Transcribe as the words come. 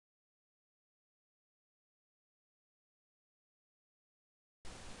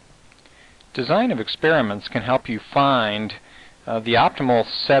Design of experiments can help you find the optimal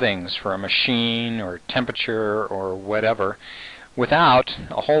settings for a machine or temperature or whatever without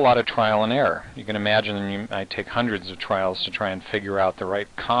a whole lot of trial and error. You can imagine you might take hundreds of trials to try and figure out the right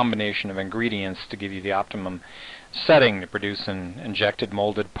combination of ingredients to give you the optimum setting to produce an injected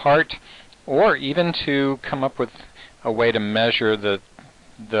molded part, or even to come up with a way to measure the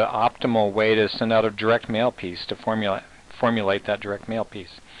optimal way to send out a direct mail piece, to formulate that direct mail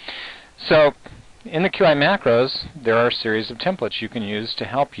piece. So in the QI macros, there are a series of templates you can use to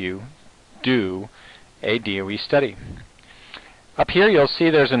help you do a DOE study. Up here you'll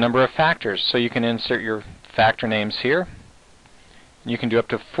see there's a number of factors, so you can insert your factor names here. You can do up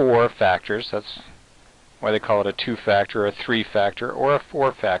to 4 factors. That's why they call it a 2-factor, a 3-factor, or a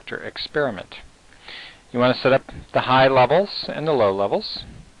 4-factor experiment. You want to set up the high levels and the low levels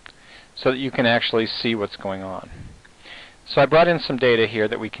so that you can actually see what's going on. So I brought in some data here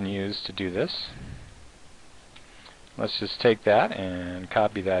that we can use to do this. Let's just take that and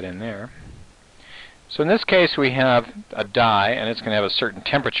copy that in there. So in this case we have a dye, and it's going to have a certain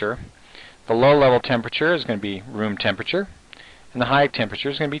temperature. The low level temperature is going to be room temperature, and the high temperature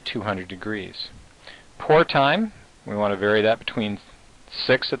is going to be 200 degrees. Pour time, we want to vary that between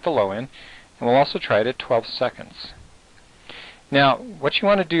 6 at the low end, and we'll also try it at 12 seconds. Now, what you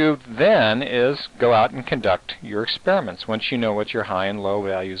want to do then is go out and conduct your experiments once you know what your high and low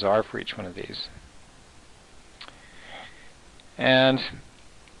values are for each one of these. And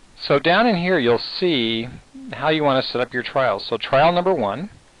so down in here you'll see how you want to set up your trials. So trial number 1, and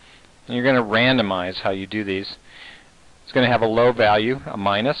you're going to randomize how you do these. It's going to have a low value, a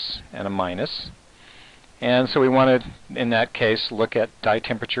minus, and a minus. And so we want to, in that case, look at dye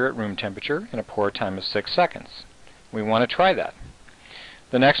temperature at room temperature and a pour time of 6 seconds. We want to try that.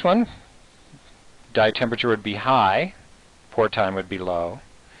 The next one, dye temperature would be high, pour time would be low.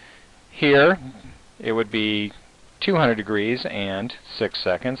 Here it would be 200 degrees and 6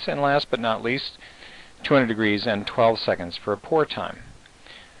 seconds, and last but not least 200 degrees and 12 seconds for a pour time.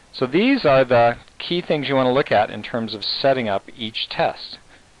 So these are the key things you want to look at in terms of setting up each test,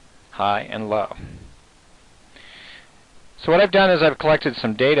 high and low. So what I've done is I've collected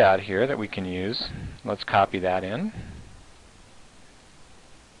some data out here that we can use. Let's copy that in.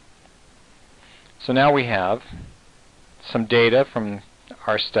 So now we have some data from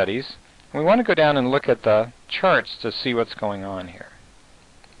our studies. We want to go down and look at the charts to see what's going on here.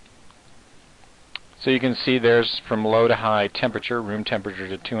 So you can see there's from low to high temperature, room temperature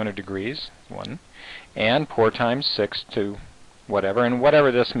to 200 degrees, 1, and pour time 6 to whatever, and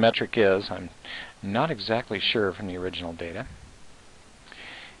whatever this metric is, I'm not exactly sure from the original data.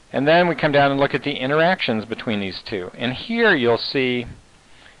 And then we come down and look at the interactions between these two. And here you'll see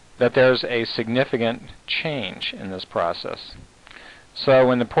that there's a significant change in this process. So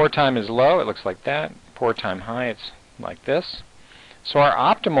when the pour time is low, it looks like that. Pour time high, it's like this. So our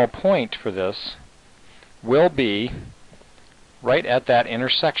optimal point for this will be right at that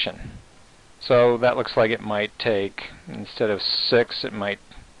intersection. So that looks like it might take, instead of 6, it might,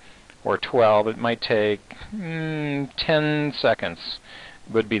 or 12, it might take 10 seconds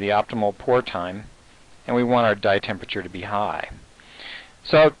would be the optimal pour time, and we want our dye temperature to be high.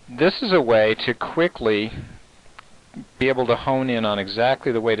 So this is a way to quickly be able to hone in on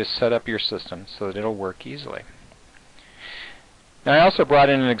exactly the way to set up your system so that it'll work easily. Now I also brought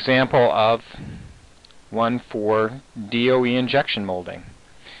in an example of one for DOE injection molding.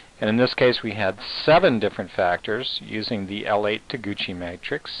 And in this case we had 7 different factors using the L8 Taguchi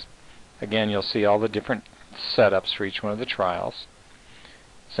matrix. Again, you'll see all the different setups for each one of the trials.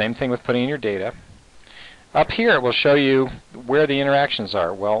 Same thing with putting in your data. Up here it will show you where the interactions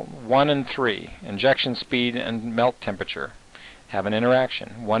are. Well, 1 and 3, injection speed and melt temperature, have an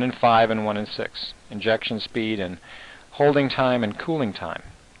interaction. 1 and 5 and 1 and 6, injection speed and holding time and cooling time.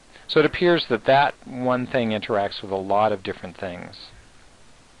 So it appears that that one thing interacts with a lot of different things.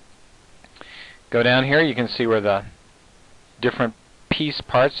 Go down here, you can see where the different piece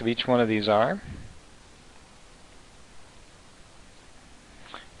parts of each one of these are.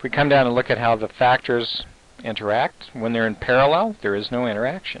 If we come down and look at how the factors interact, when they're in parallel, there is no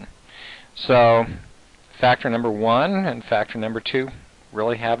interaction. So factor number 1 and factor number 2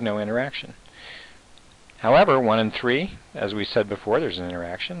 really have no interaction. However, 1 and 3, as we said before, there's an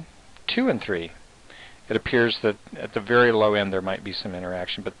interaction. 2 and 3, it appears that at the very low end there might be some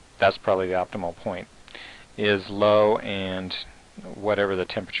interaction, but that's probably the optimal point, is low and whatever the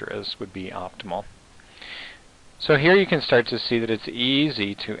temperature is would be optimal. So here you can start to see that it's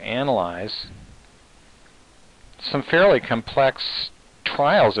easy to analyze some fairly complex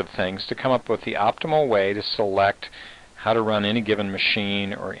trials of things to come up with the optimal way to select how to run any given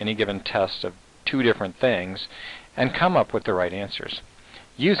machine or any given test of two different things and come up with the right answers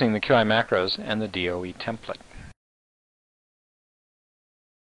using the QI macros and the DOE template.